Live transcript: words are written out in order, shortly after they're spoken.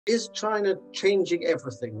Is China changing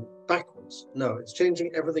everything backwards? No, it's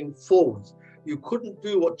changing everything forwards. You couldn't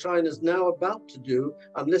do what China's now about to do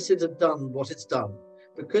unless it had done what it's done.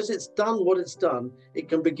 Because it's done what it's done, it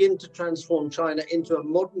can begin to transform China into a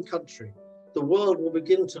modern country. The world will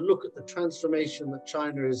begin to look at the transformation that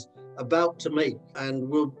China is about to make and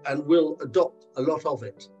will adopt a lot of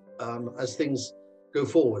it as things go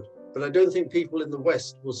forward. But I don't think people in the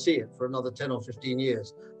West will see it for another 10 or 15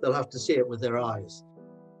 years. They'll have to see it with their eyes.